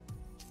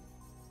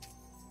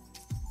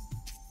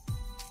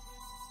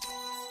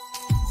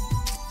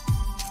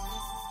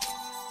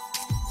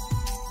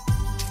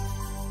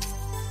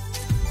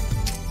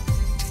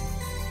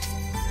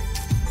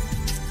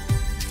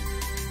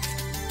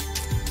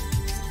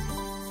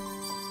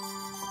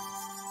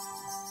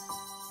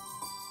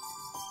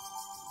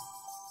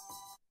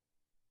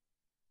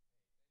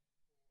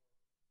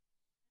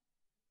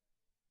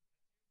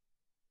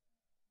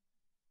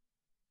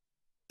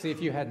See, if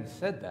you hadn't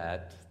said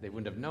that, they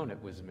wouldn't have known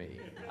it was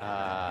me.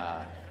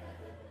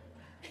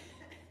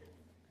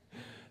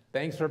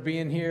 Thanks for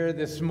being here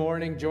this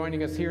morning,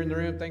 joining us here in the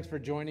room. Thanks for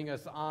joining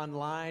us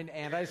online.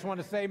 And I just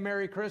want to say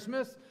Merry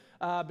Christmas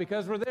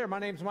because we're there. My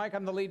name's Mike.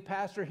 I'm the lead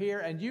pastor here.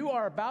 And you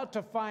are about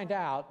to find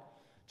out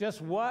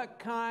just what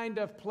kind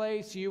of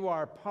place you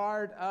are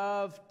part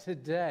of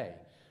today.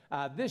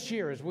 This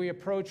year, as we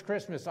approach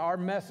Christmas, our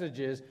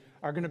messages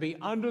are going to be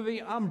under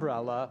the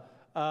umbrella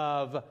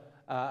of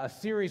a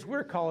series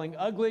we're calling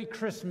Ugly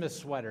Christmas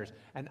Sweaters.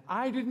 And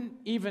I didn't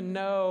even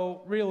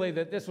know really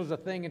that this was a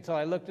thing until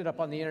I looked it up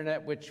on the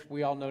internet, which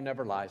we all know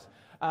never lies.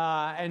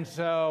 And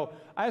so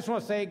I just want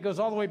to say it goes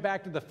all the way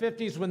back to the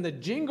 50s when the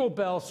Jingle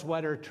Bell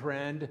sweater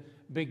trend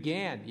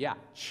began. Yeah,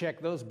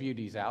 check those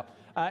beauties out.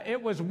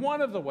 It was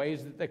one of the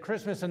ways that the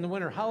Christmas and the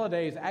winter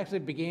holidays actually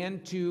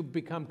began to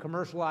become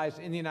commercialized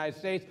in the United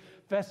States.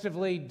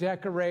 Festively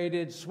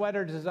decorated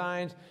sweater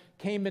designs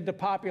came into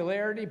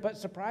popularity, but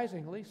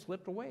surprisingly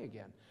slipped away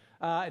again.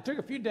 It took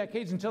a few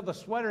decades until the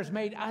sweaters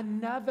made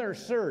another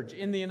surge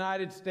in the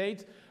United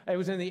States. It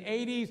was in the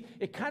 80s.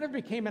 It kind of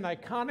became an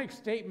iconic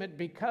statement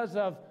because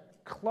of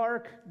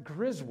Clark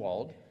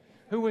Griswold,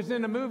 who was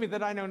in a movie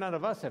that I know none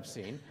of us have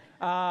seen.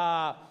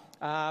 But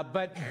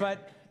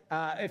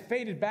it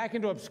faded back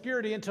into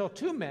obscurity until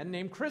two men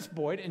named Chris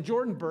Boyd and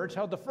Jordan Birch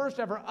held the first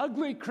ever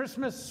ugly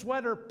Christmas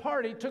sweater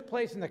party. Took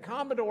place in the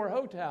Commodore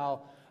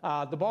Hotel,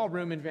 the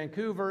ballroom in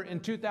Vancouver in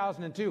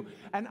 2002.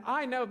 And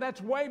I know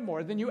that's way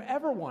more than you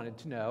ever wanted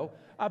to know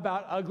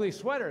about ugly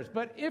sweaters.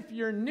 But if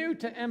you're new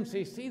to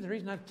MCC, the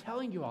reason I'm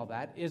telling you all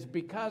that is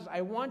because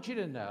I want you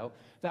to know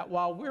that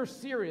while we're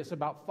serious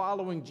about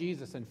following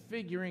Jesus and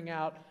figuring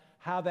out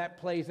how that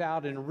plays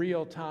out in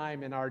real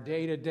time in our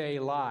day-to-day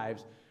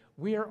lives,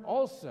 we are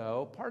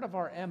also, part of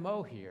our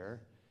MO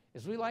here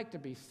is we like to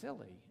be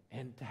silly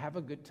and to have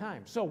a good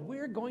time. So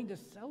we're going to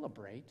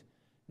celebrate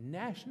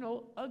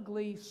National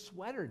Ugly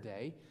Sweater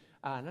Day.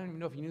 I don't even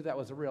know if you knew that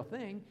was a real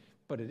thing,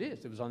 but it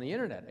is. It was on the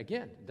internet.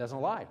 Again, it doesn't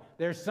lie.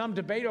 There's some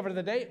debate over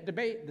the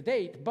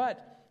date,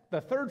 but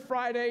the third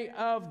Friday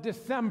of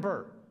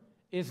December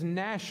is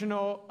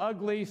National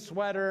Ugly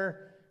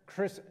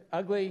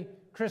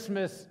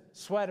Christmas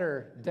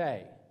Sweater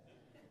Day.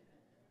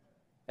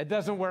 It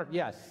doesn't work.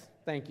 Yes.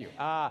 Thank you.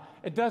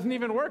 It doesn't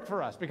even work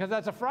for us because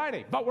that's a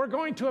Friday, but we're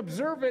going to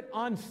observe it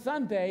on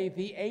Sunday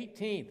the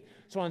 18th.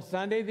 So on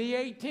Sunday the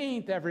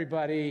 18th,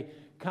 everybody,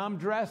 come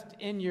dressed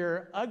in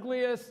your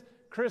ugliest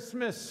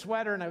Christmas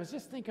sweater. And I was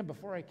just thinking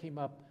before I came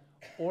up,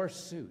 or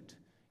suit,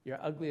 your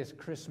ugliest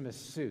Christmas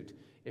suit,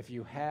 if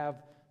you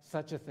have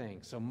such a thing.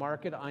 So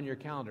mark it on your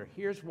calendar.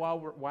 Here's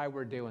why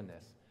we're doing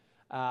this.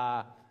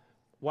 While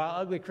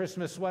ugly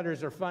Christmas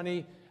sweaters are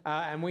funny,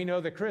 and we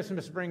know that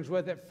Christmas brings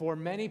with it for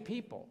many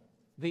people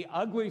the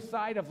ugly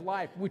side of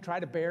life. We try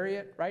to bury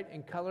it, right,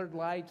 in colored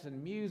lights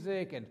and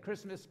music and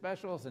Christmas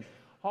specials and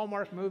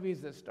Hallmark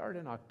movies that start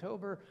in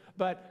October.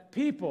 But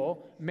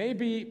people,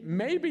 maybe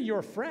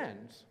your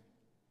friends,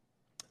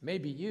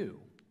 maybe you,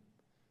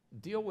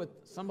 deal with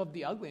some of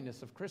the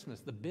ugliness of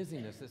Christmas, the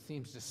busyness that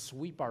seems to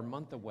sweep our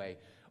month away,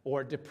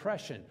 or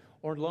depression,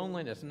 or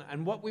loneliness.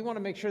 And what we want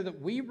to make sure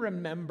that we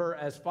remember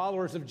as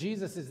followers of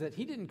Jesus is that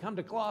he didn't come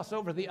to gloss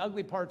over the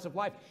ugly parts of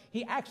life.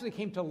 He actually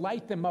came to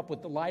light them up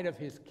with the light of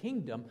his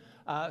kingdom.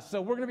 So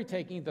we're going to be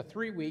taking the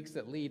 3 weeks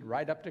that lead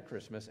right up to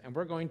Christmas, and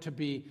we're going to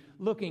be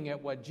looking at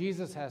what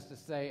Jesus has to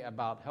say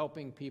about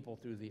helping people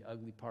through the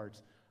ugly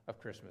parts of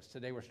Christmas.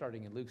 Today we're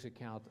starting in Luke's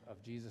account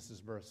of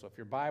Jesus' birth. So if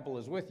your Bible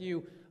is with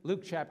you,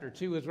 Luke chapter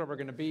 2 is where we're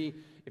going to be.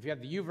 If you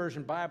have the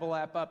YouVersion Bible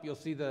app up, you'll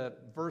see the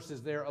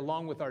verses there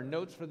along with our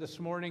notes for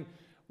this morning,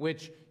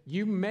 which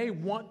you may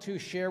want to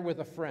share with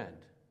a friend.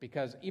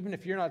 Because even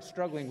if you're not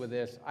struggling with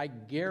this, I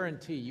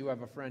guarantee you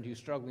have a friend who's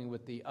struggling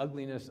with the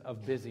ugliness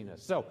of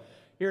busyness. So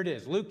here it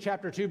is, Luke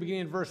chapter 2,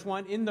 beginning in verse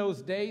 1. In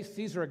those days,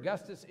 Caesar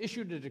Augustus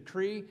issued a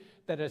decree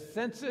that a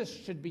census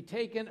should be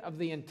taken of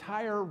the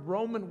entire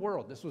Roman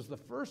world. This was the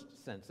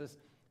first census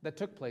that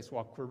took place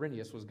while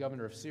Quirinius was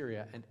governor of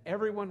Syria, and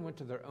everyone went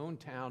to their own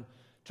town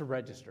to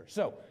register.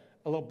 So,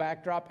 a little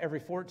backdrop, every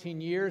 14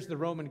 years, the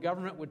Roman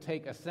government would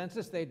take a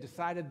census. They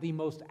decided the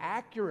most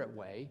accurate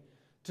way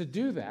to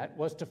do that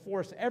was to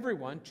force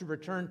everyone to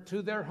return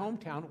to their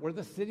hometown or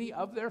the city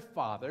of their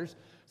fathers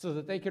so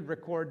that they could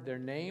record their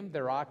name,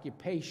 their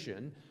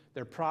occupation,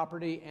 their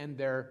property, and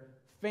their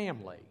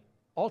family.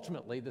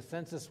 Ultimately, the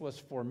census was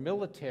for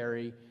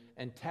military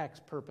and tax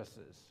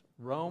purposes.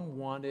 Rome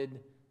wanted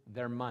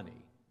their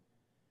money.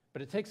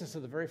 But it takes us to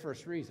the very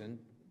first reason,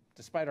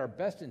 despite our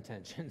best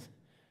intentions,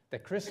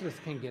 that Christmas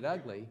can get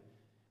ugly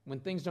when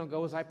things don't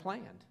go as I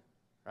planned,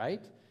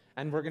 right?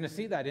 And we're going to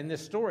see that in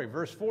this story.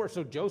 Verse 4,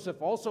 so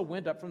Joseph also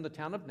went up from the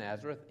town of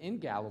Nazareth in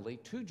Galilee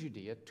to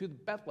Judea, to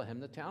Bethlehem,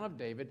 the town of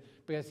David,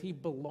 because he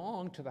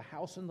belonged to the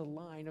house and the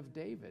line of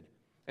David.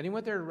 And he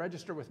went there to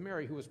register with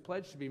Mary, who was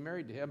pledged to be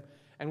married to him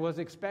and was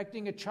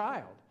expecting a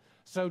child.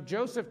 So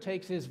Joseph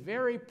takes his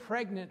very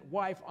pregnant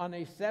wife on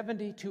a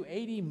 70 to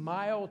 80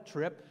 mile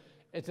trip.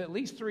 It's at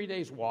least 3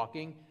 days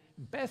walking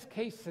Best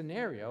case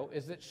scenario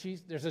is that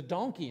there's a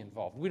donkey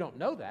involved. We don't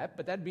know that,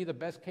 but that'd be the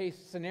best case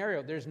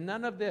scenario. There's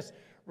none of this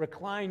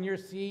recline your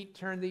seat,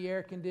 turn the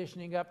air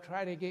conditioning up,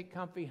 try to get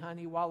comfy,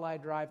 honey, while I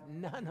drive.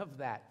 None of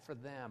that for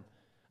them.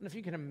 And if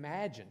you can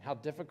imagine how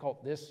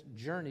difficult this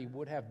journey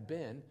would have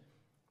been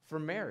for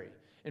Mary.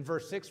 In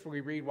verse 6, where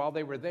we read, while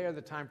they were there,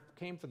 the time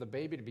came for the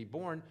baby to be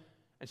born,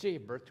 and she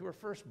gave birth to her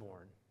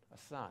firstborn, a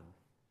son.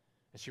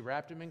 And she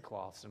wrapped him in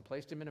cloths and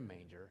placed him in a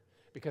manger,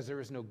 because there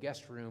was no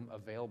guest room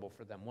available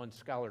for them. One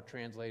scholar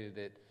translated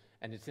it,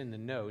 and it's in the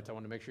notes. I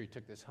want to make sure you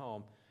took this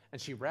home.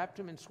 And she wrapped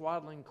him in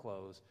swaddling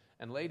clothes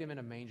and laid him in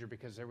a manger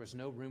because there was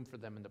no room for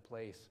them in the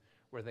place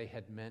where they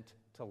had meant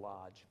to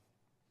lodge.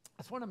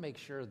 I just want to make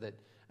sure that,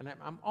 and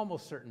I'm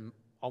almost certain,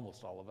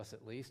 almost all of us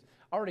at least,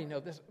 already know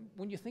this.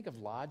 When you think of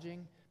lodging,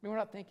 I mean, we're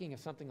not thinking of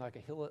something like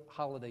a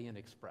Holiday Inn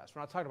Express.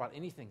 We're not talking about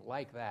anything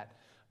like that.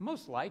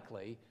 Most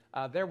likely,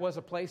 there was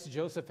a place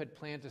Joseph had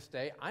planned to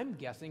stay. I'm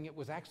guessing it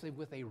was actually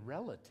with a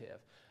relative.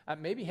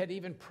 Maybe had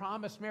even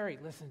promised Mary,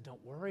 listen,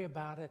 don't worry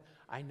about it.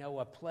 I know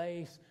a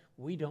place.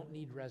 We don't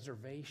need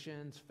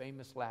reservations.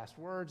 Famous last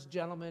words,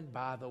 gentlemen,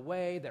 by the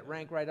way, that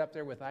rank right up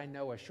there with I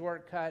know a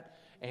shortcut,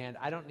 and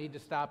I don't need to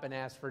stop and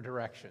ask for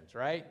directions,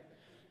 right?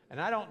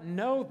 And I don't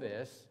know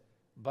this,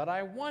 but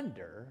I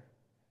wonder,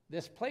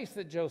 this place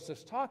that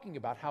Joseph's talking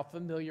about, how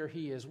familiar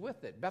he is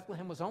with it.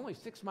 Bethlehem was only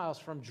 6 miles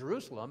from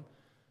Jerusalem.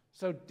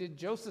 So did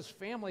Joseph's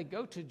family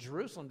go to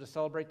Jerusalem to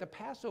celebrate the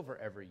Passover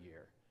every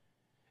year?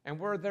 And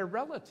were there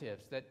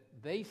relatives that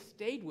they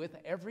stayed with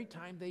every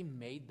time they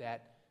made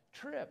that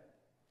trip?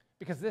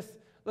 Because this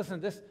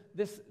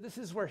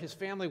is where his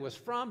family was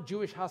from.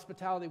 Jewish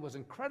hospitality was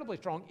incredibly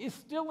strong, is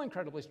still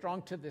incredibly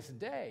strong to this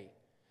day.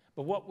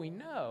 But what we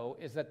know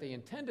is that they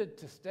intended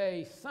to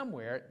stay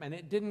somewhere, and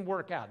it didn't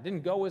work out. It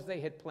didn't go as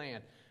they had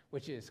planned,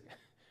 which is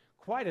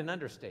quite an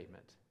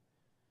understatement.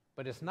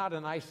 But it's not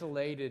an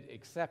isolated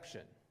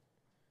exception.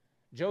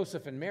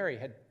 Joseph and Mary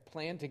had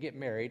planned to get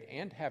married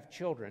and have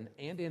children,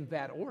 and in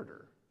that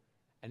order.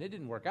 And it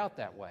didn't work out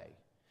that way.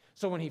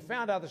 So when he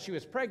found out that she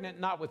was pregnant,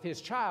 not with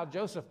his child,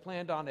 Joseph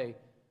planned on a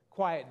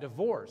quiet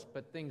divorce,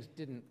 but things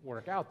didn't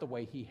work out the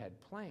way he had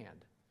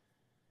planned.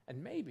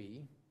 And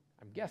maybe,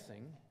 I'm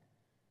guessing,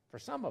 for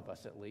some of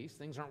us at least,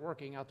 things aren't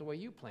working out the way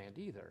you planned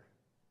either.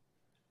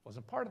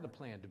 Wasn't part of the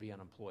plan to be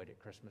unemployed at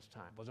Christmas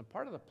time. Wasn't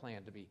part of the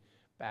plan to be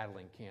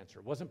battling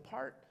cancer. Wasn't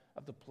part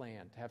of the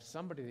plan to have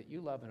somebody that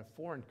you love in a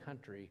foreign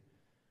country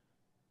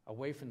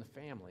away from the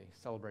family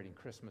celebrating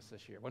Christmas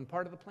this year. Wasn't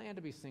part of the plan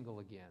to be single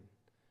again.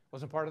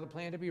 Wasn't part of the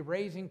plan to be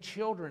raising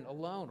children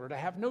alone or to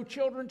have no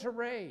children to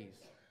raise.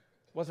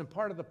 Wasn't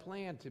part of the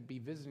plan to be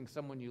visiting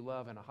someone you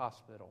love in a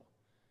hospital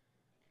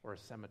or a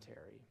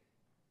cemetery.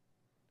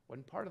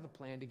 Wasn't part of the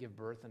plan to give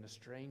birth in a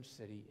strange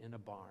city in a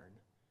barn.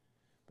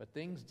 But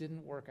things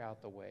didn't work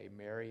out the way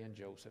Mary and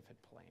Joseph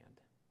had planned.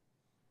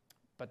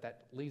 But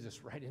that leads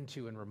us right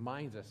into and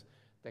reminds us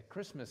that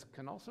Christmas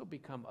can also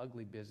become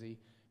ugly busy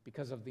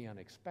because of the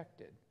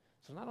unexpected.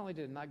 So not only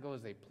did it not go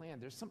as they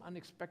planned, there's some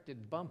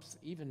unexpected bumps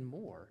even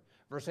more.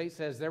 Verse 8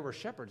 says, there were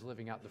shepherds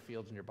living out in the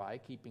fields nearby,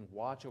 keeping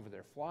watch over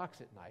their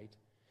flocks at night.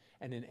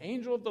 And an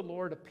angel of the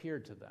Lord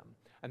appeared to them,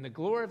 and the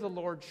glory of the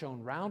Lord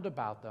shone round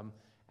about them,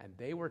 and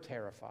they were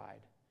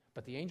terrified.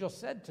 But the angel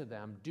said to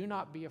them, do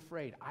not be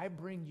afraid. I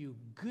bring you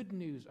good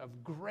news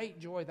of great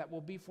joy that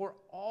will be for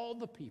all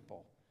the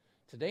people.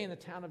 Today in the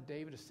town of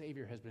David, a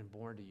Savior has been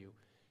born to you.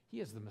 He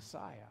is the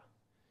Messiah.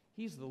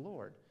 He's the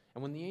Lord.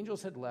 And when the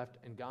angels had left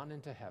and gone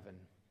into heaven,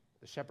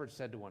 the shepherds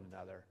said to one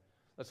another,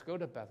 let's go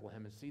to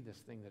Bethlehem and see this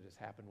thing that has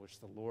happened,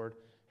 which the Lord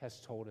has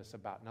told us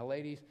about. Now,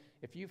 ladies,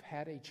 if you've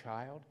had a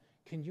child,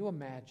 can you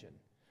imagine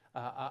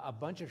a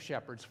bunch of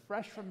shepherds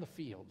fresh from the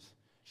fields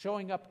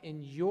showing up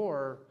in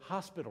your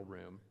hospital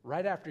room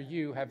right after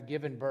you have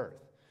given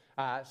birth?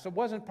 So it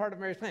wasn't part of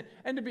Mary's plan.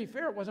 And to be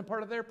fair, it wasn't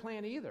part of their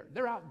plan either.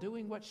 They're out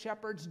doing what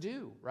shepherds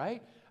do,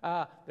 right?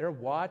 They're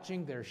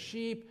watching their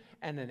sheep,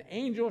 and an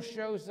angel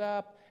shows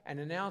up and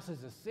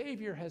announces a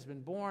Savior has been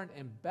born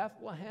in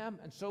Bethlehem.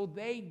 And so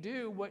they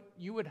do what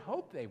you would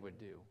hope they would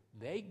do.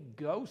 They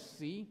go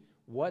see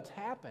what's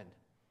happened.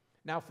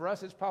 Now, for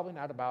us, it's probably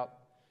not about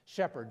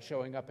shepherds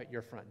showing up at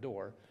your front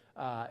door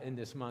in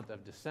this month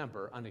of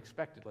December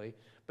unexpectedly,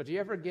 but do you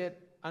ever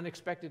get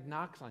unexpected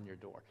knocks on your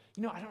door?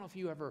 You know, I don't know if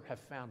you ever have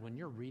found, when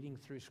you're reading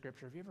through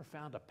Scripture, have you ever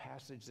found a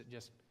passage that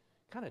just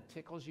kind of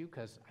tickles you?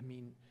 Because, I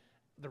mean,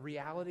 the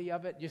reality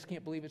of it, you just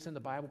can't believe it's in the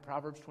Bible.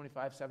 Proverbs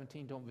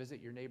 25:17, don't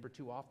visit your neighbor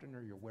too often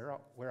or you'll wear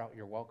out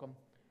your welcome,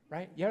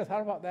 right? You ever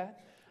thought about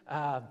that?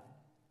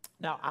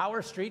 Now,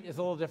 our street is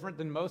a little different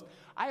than most.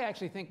 I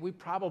actually think we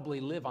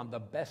probably live on the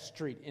best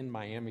street in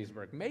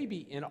Miamisburg,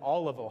 maybe in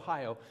all of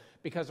Ohio,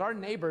 because our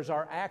neighbors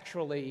are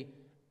actually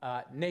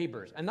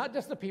neighbors. And not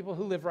just the people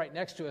who live right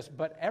next to us,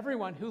 but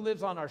everyone who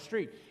lives on our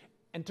street.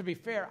 And to be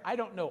fair, I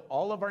don't know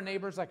all of our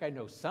neighbors like I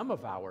know some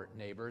of our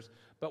neighbors,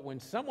 but when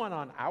someone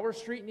on our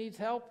street needs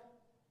help,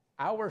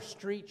 our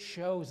street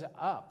shows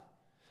up.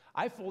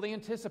 I fully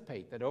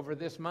anticipate that over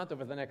this month,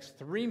 over the next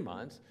 3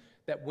 months,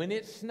 that when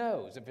it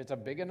snows, if it's a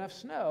big enough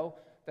snow,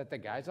 that the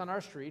guys on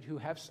our street who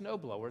have snow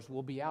blowers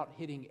will be out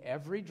hitting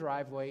every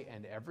driveway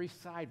and every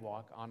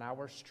sidewalk on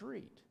our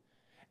street.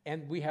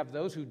 And we have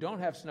those who don't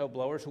have snow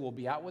blowers who will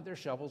be out with their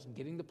shovels and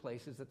getting to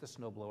places that the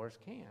snow blowers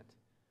can't.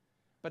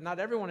 But not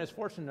everyone is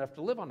fortunate enough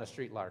to live on a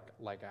street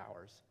like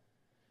ours.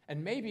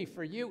 And maybe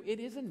for you, it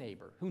is a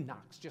neighbor who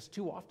knocks just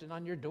too often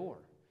on your door.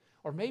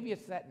 Or maybe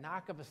it's that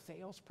knock of a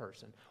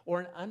salesperson or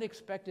an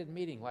unexpected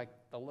meeting, like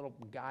the little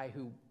guy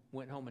who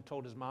went home and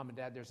told his mom and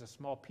dad there's a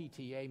small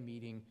PTA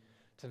meeting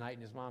tonight,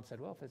 and his mom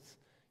said, well, if it's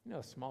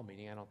a small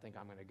meeting, I don't think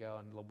I'm going to go.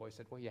 And the little boy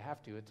said, well, you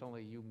have to. It's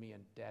only you, me,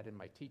 and dad, and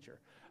my teacher.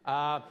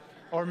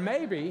 Or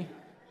maybe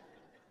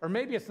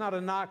it's not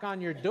a knock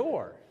on your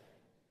door.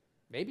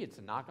 Maybe it's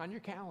a knock on your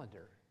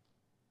calendar.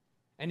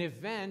 And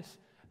events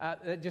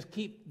that just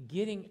keep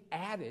getting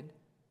added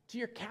to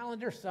your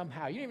calendar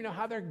somehow. You don't even know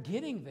how they're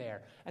getting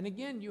there. And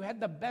again, you had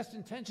the best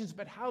intentions,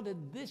 but how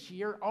did this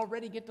year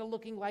already get to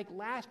looking like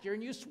last year?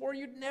 And you swore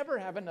you'd never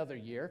have another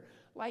year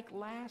like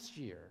last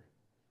year.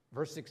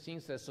 Verse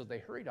 16 says, so they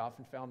hurried off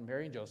and found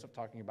Mary and Joseph,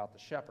 talking about the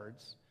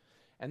shepherds,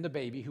 and the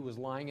baby who was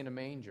lying in a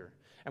manger.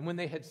 And when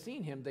they had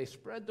seen him, they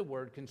spread the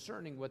word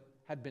concerning what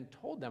had been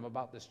told them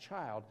about this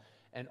child,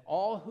 and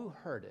all who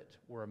heard it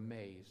were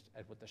amazed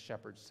at what the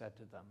shepherds said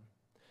to them.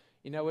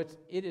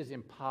 It is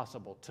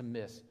impossible to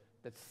miss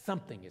that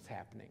something is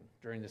happening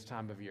during this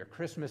time of year.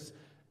 Christmas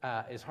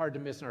is hard to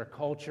miss in our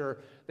culture.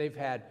 They've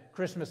had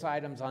Christmas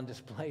items on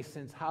display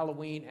since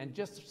Halloween. And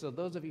just so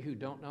those of you who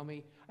don't know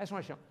me, I just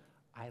want to show,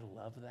 I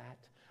love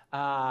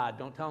that.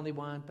 Don't tell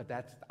anyone, but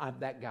I'm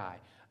that guy.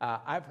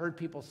 I've heard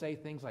people say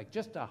things like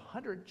just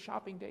 100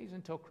 shopping days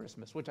until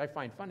Christmas, which I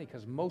find funny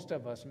because most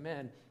of us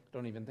men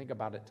don't even think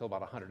about it till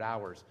about 100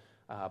 hours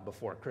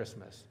before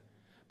Christmas.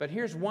 But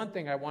here's one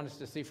thing I want us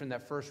to see from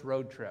that first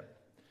road trip.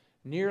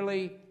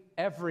 Nearly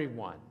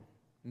everyone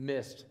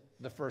missed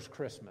the first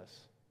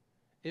Christmas.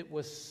 It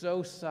was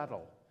so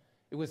subtle.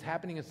 It was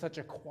happening in such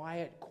a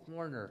quiet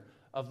corner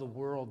of the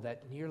world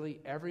that nearly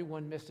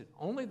everyone missed it.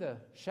 Only the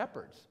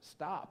shepherds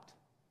stopped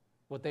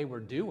what they were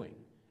doing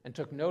and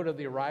took note of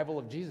the arrival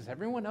of Jesus.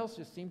 Everyone else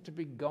just seemed to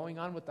be going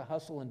on with the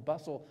hustle and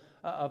bustle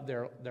of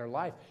their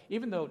life.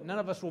 Even though none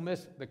of us will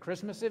miss the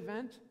Christmas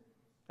event,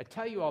 I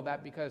tell you all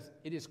that because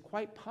it is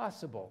quite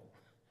possible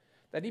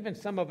that even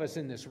some of us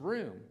in this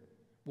room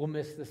will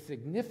miss the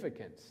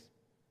significance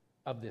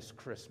of this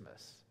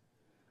Christmas.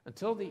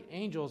 Until the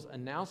angels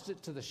announced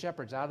it to the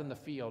shepherds out in the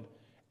field,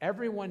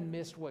 everyone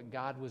missed what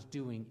God was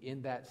doing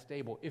in that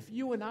stable. If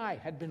you and I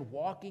had been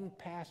walking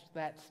past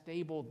that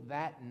stable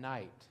that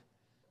night,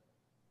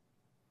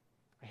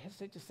 I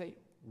hesitate to say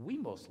we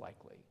most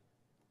likely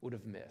would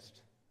have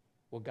missed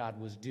what God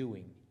was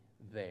doing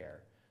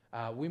there.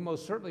 We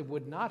most certainly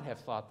would not have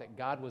thought that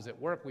God was at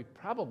work. We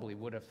probably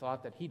would have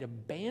thought that he'd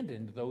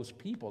abandoned those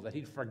people, that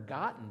he'd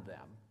forgotten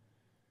them.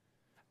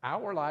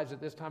 Our lives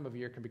at this time of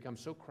year can become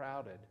so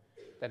crowded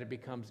that it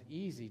becomes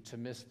easy to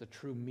miss the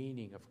true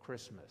meaning of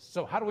Christmas.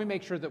 So how do we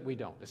make sure that we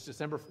don't? It's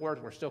December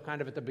 4th. We're still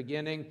kind of at the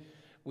beginning.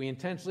 We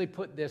intentionally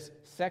put this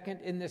second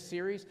in this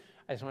series.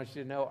 I just want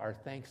you to know our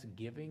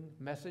Thanksgiving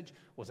message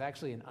was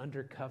actually an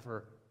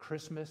undercover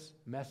Christmas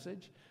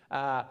message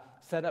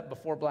set up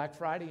before Black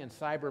Friday and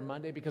Cyber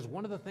Monday, because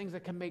one of the things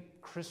that can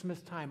make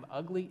Christmas time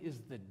ugly is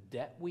the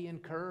debt we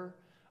incur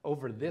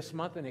over this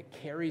month, and it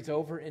carries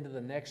over into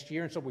the next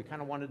year. And so we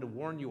kind of wanted to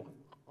warn you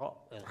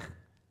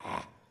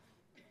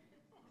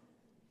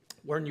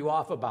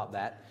off about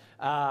that.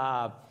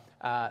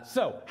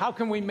 So how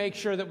can we make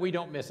sure that we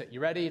don't miss it? You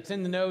ready? It's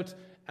in the notes,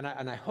 and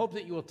I hope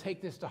that you will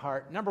take this to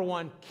heart. Number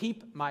one,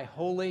 keep my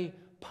holy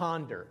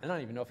ponder. And I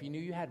don't even know if you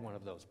knew you had one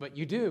of those, but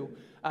you do.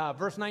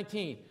 Verse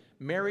 19,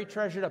 Mary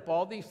treasured up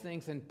all these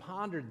things and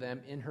pondered them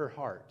in her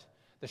heart.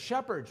 The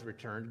shepherds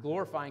returned,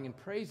 glorifying and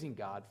praising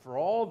God for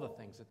all the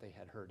things that they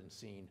had heard and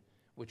seen,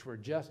 which were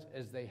just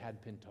as they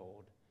had been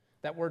told.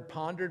 That word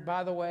pondered,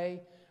 by the way,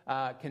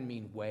 can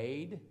mean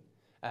weighed.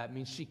 It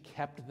means she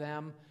kept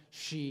them.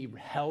 She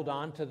held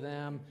on to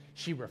them.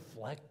 She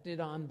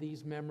reflected on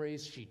these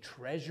memories. She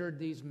treasured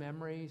these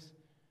memories.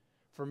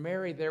 For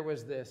Mary, there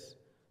was this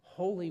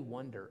holy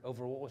wonder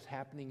over what was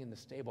happening in the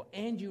stable.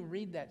 And you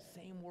read that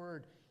same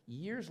word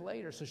years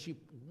later. So she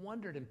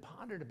wondered and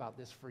pondered about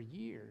this for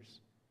years.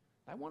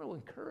 I want to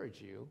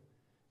encourage you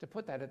to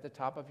put that at the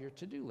top of your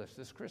to-do list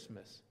this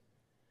Christmas.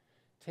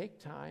 Take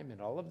time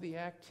in all of the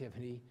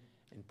activity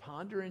and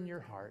ponder in your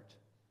heart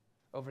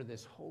over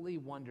this holy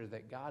wonder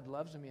that God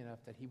loves me enough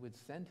that he would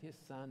send his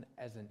son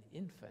as an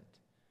infant,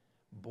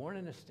 born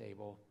in a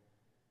stable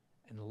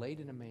and laid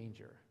in a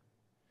manger.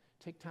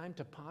 Take time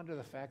to ponder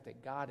the fact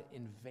that God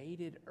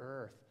invaded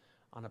earth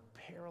on a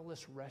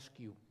perilous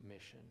rescue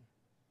mission.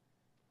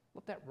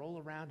 Let that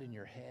roll around in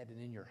your head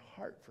and in your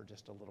heart for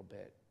just a little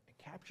bit and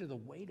capture the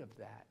weight of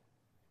that.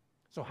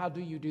 So how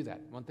do you do that?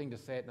 One thing to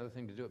say it, another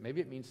thing to do it.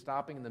 Maybe it means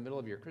stopping in the middle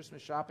of your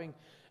Christmas shopping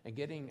and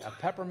getting a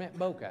peppermint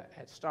mocha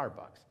at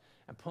Starbucks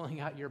and pulling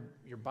out your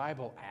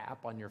Bible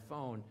app on your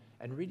phone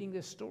and reading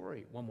this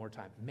story one more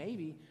time.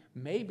 Maybe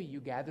you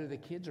gather the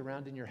kids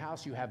around in your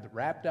house, you have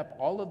wrapped up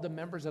all of the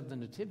members of the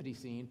nativity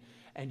scene,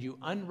 and you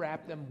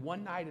unwrap them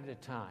one night at a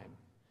time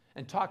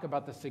and talk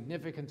about the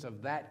significance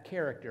of that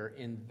character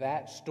in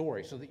that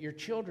story so that your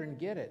children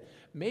get it.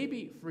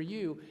 Maybe for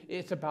you,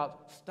 it's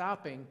about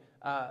stopping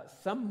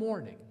some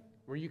morning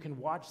where you can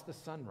watch the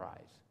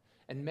sunrise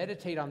and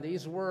meditate on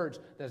these words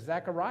that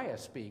Zechariah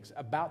speaks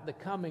about the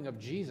coming of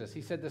Jesus.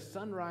 He said, "The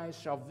sunrise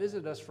shall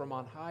visit us from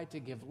on high to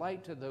give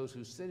light to those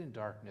who sit in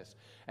darkness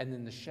and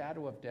in the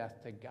shadow of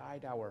death to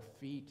guide our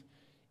feet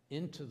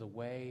into the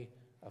way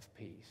of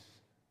peace."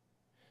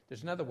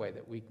 There's another way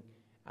that we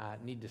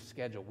need to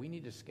schedule. We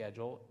need to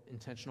schedule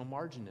intentional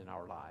margin in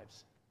our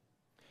lives.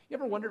 You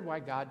ever wondered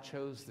why God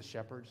chose the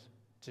shepherds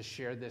to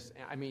share this?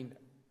 I mean,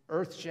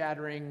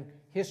 earth-shattering,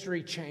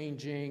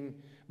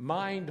 history-changing,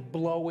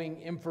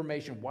 mind-blowing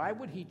information. Why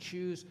would he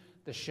choose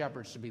the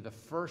shepherds to be the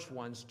first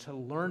ones to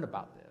learn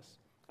about this?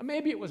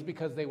 Maybe it was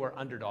because they were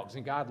underdogs,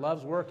 and God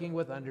loves working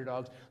with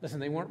underdogs. Listen,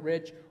 they weren't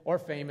rich or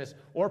famous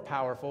or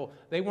powerful.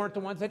 They weren't the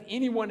ones that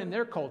anyone in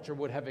their culture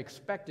would have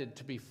expected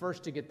to be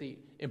first to get the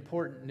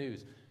important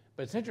news.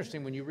 But it's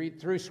interesting, when you read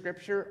through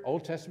Scripture,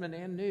 Old Testament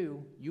and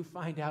New, you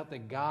find out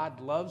that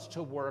God loves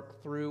to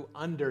work through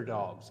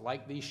underdogs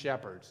like these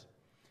shepherds.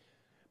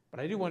 But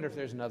I do wonder if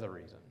there's another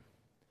reason.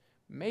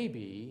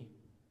 Maybe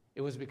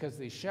it was because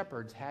these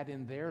shepherds had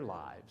in their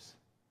lives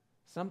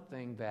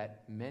something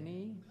that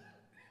many,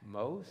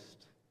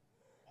 most,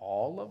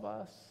 all of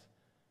us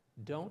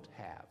don't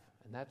have,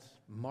 and that's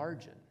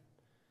margin.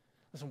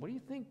 Listen, what do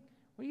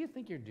you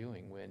think you're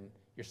doing when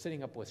you're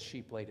sitting up with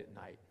sheep late at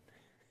night?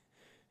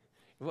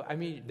 I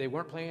mean, they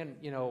weren't playing,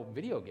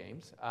 video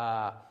games.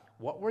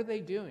 What were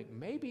they doing?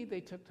 Maybe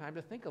they took time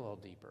to think a little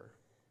deeper.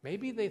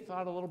 Maybe they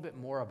thought a little bit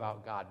more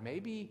about God.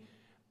 Maybe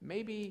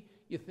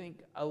you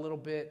think a little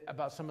bit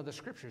about some of the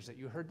scriptures that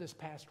you heard this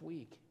past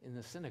week in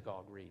the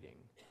synagogue reading.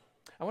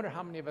 I wonder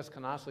how many of us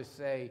can honestly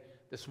say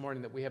this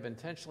morning that we have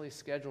intentionally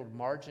scheduled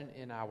margin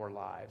in our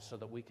lives so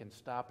that we can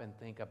stop and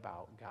think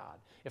about God.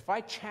 If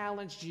I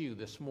challenged you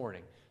this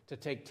morning to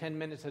take 10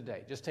 minutes a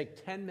day, just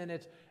take 10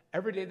 minutes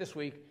every day this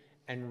week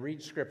and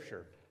read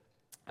scripture.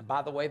 And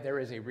by the way, there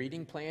is a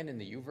reading plan in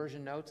the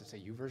YouVersion notes. It's a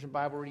YouVersion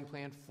Bible reading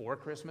plan for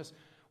Christmas.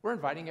 We're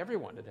inviting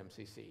everyone at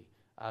MCC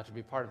to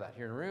be part of that.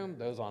 Here in the room,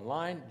 those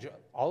online,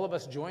 all of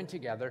us join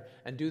together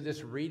and do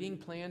this reading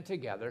plan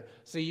together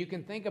so you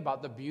can think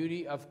about the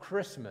beauty of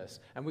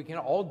Christmas, and we can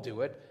all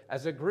do it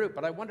as a group.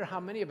 But I wonder how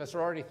many of us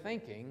are already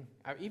thinking,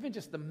 even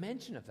just the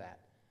mention of that,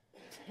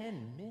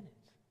 10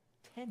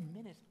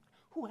 minutes.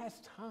 Who has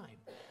time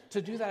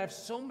to do that? I have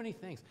so many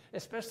things,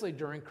 especially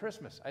during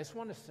Christmas. I just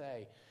want to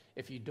say,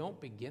 if you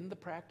don't begin the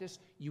practice,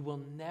 you will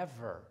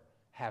never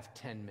have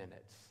 10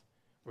 minutes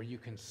where you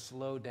can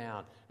slow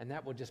down, and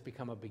that will just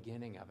become a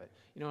beginning of it.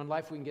 In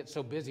life we can get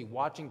so busy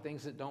watching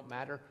things that don't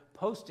matter,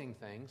 posting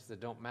things that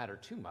don't matter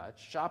too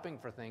much, shopping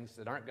for things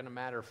that aren't going to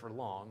matter for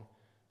long,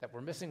 that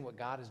we're missing what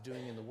God is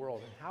doing in the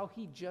world and how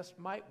he just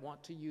might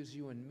want to use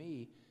you and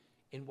me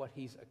in what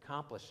he's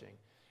accomplishing.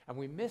 And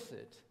we miss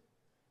it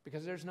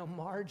because there's no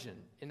margin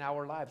in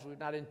our lives. We've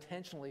not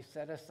intentionally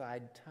set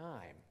aside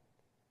time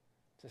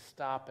to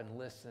stop and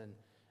listen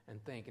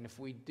and think. And if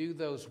we do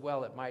those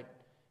well, it might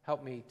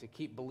help me to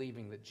keep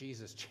believing that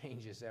Jesus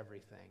changes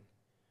everything.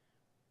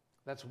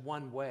 That's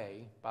one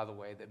way, by the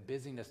way, that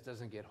busyness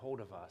doesn't get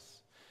hold of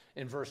us.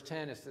 In verse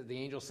 10, it said, the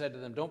angel said to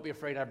them, "Don't be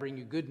afraid, I bring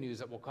you good news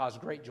that will cause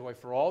great joy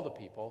for all the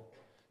people.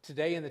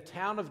 Today in the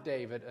town of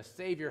David, a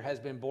Savior has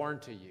been born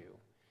to you.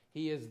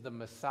 He is the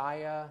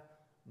Messiah,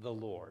 the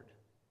Lord."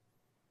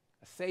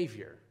 A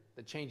Savior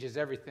that changes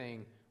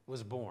everything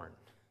was born.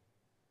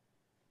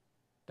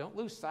 Don't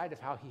lose sight of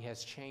how he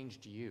has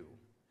changed you.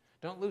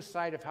 Don't lose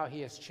sight of how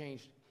he has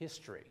changed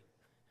history.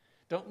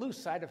 Don't lose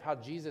sight of how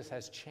Jesus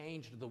has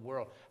changed the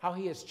world, how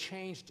he has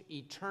changed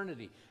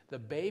eternity. The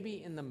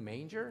baby in the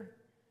manger,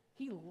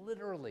 he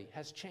literally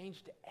has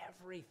changed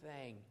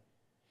everything.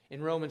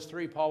 In Romans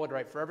 3, Paul would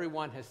write, "For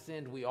everyone has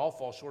sinned, we all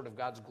fall short of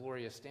God's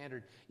glorious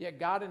standard. Yet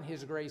God in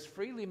his grace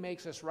freely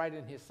makes us right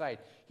in his sight.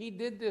 He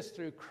did this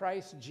through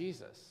Christ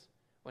Jesus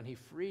when he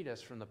freed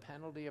us from the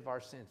penalty of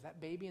our sins." That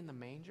baby in the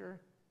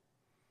manger,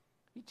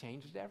 he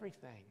changed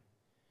everything.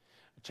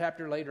 A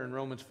chapter later in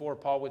Romans 4,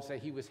 Paul would say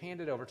he was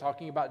handed over,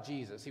 talking about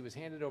Jesus, he was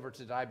handed over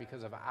to die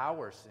because of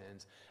our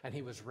sins, and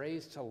he was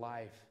raised to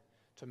life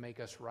to make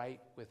us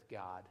right with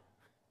God.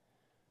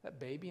 That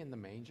baby in the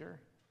manger,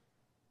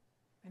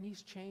 and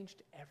he's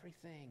changed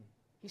everything.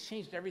 He's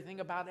changed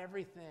everything about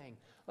everything.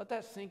 Let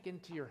that sink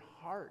into your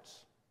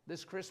hearts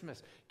this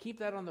Christmas. Keep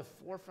that on the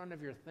forefront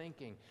of your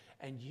thinking,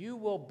 and you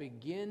will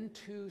begin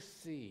to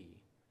see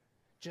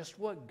just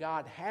what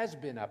God has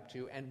been up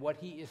to and what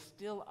he is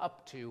still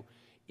up to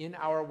in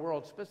our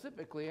world,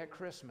 specifically at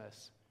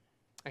Christmas.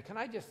 And can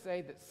I just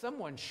say that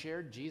someone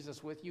shared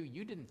Jesus with you?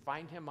 You didn't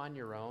find him on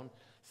your own.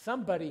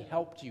 Somebody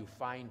helped you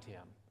find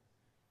him.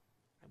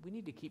 And we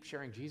need to keep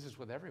sharing Jesus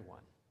with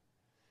everyone.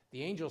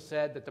 The angel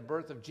said that the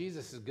birth of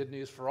Jesus is good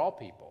news for all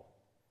people,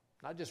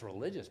 not just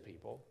religious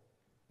people,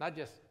 not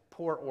just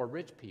poor or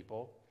rich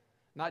people,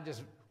 Not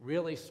just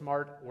really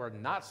smart or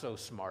not so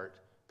smart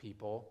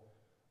people,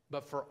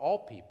 but for all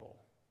people.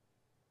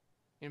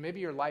 Maybe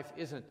your life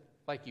isn't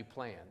like you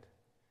planned.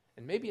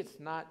 And maybe it's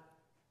not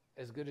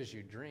as good as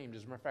you dreamed.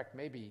 As a matter of fact,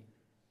 maybe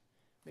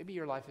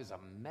your life is a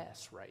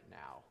mess right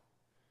now.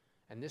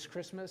 And this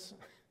Christmas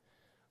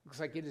looks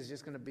like it is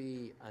just going to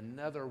be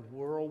another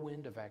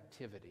whirlwind of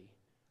activity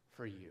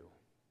for you.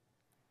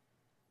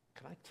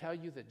 Can I tell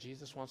you that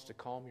Jesus wants to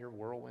calm your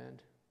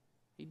whirlwind?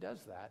 He does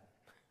that.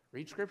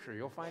 Read Scripture.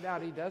 You'll find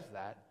out he does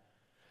that.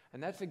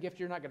 And that's a gift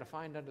you're not going to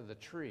find under the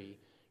tree.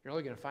 You're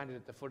only going to find it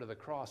at the foot of the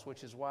cross,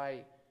 which is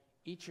why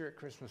each year at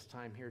Christmas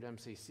time here at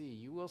MCC,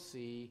 you will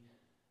see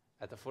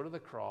at the foot of the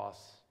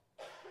cross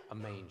a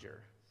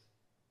manger.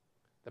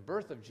 The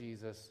birth of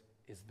Jesus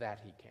is that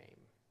he came.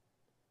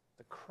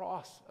 The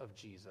cross of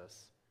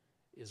Jesus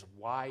is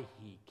why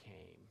he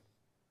came.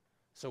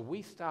 So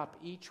we stop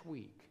each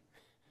week.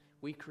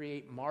 We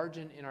create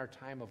margin in our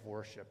time of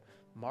worship,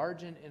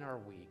 margin in our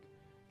week,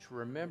 to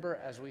remember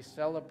as we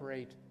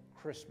celebrate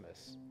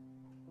Christmas,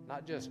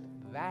 not just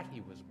that he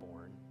was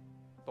born,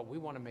 but we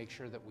want to make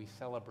sure that we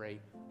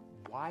celebrate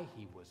why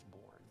he was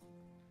born,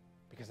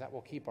 because that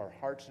will keep our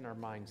hearts and our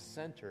minds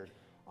centered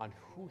on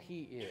who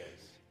he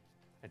is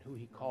and who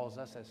he calls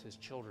us as his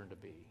children to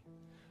be.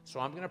 So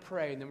I'm going to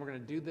pray, and then we're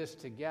going to do this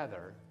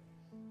together,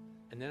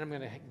 and then I'm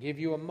going to give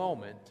you a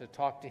moment to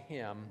talk to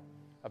him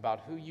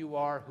about who you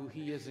are, who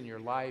he is in your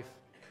life,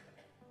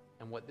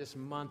 and what this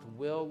month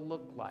will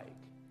look like.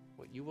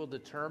 What you will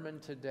determine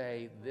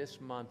today, this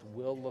month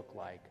will look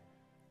like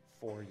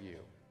for you.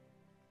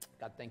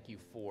 God, thank you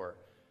for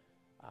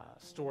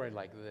a story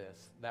like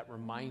this that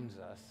reminds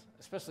us,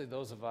 especially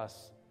those of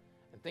us,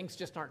 and things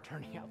just aren't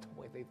turning out the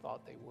way they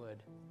thought they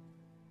would.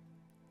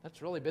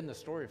 That's really been the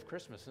story of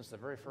Christmas since the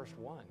very first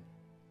one.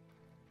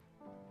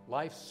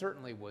 Life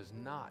certainly was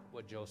not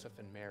what Joseph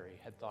and Mary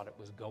had thought it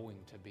was going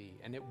to be,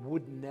 and it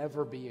would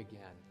never be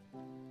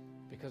again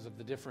because of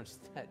the difference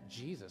that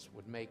Jesus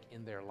would make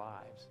in their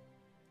lives.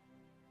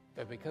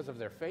 But because of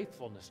their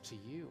faithfulness to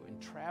you in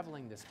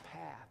traveling this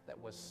path that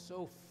was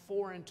so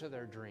foreign to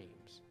their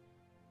dreams,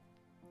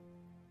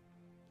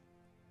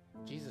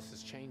 Jesus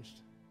has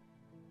changed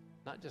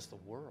not just the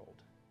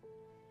world,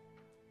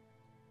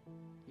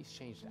 he's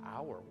changed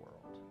our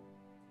world.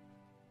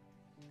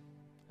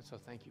 And so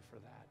thank you for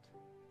that.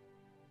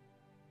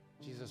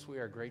 Jesus, we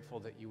are grateful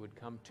that you would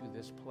come to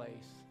this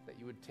place, that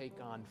you would take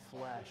on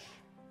flesh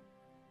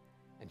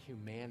and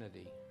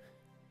humanity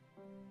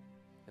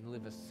and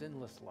live a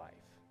sinless life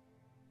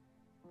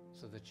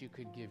so that you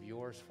could give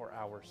yours for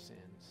our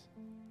sins,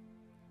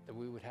 that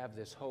we would have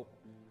this hope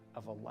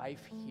of a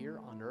life here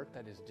on earth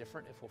that is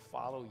different if we'll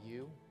follow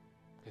you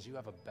because you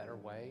have a better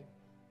way,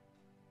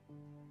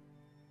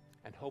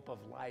 and hope of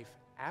life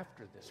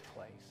after this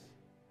place.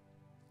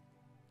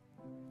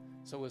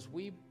 So as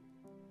we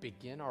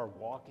begin our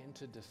walk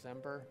into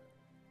December,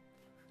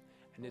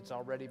 and it's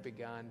already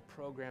begun,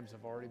 programs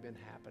have already been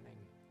happening.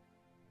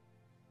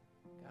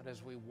 God,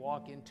 as we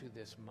walk into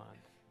this month,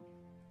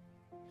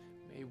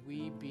 may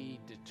we be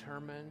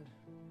determined,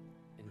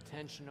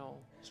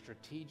 intentional,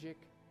 strategic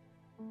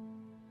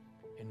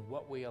in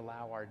what we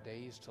allow our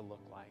days to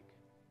look like,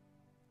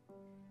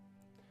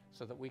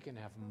 so that we can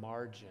have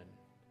margin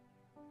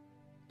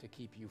to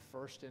keep you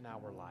first in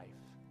our life,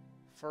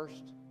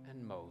 first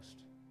and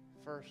most,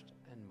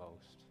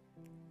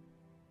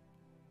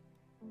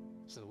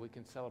 so that we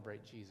can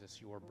celebrate Jesus,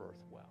 your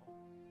birth, well.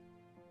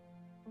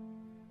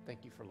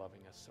 Thank you for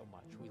loving us so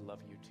much. We love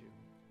you too.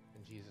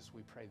 And Jesus,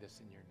 we pray this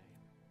in your name.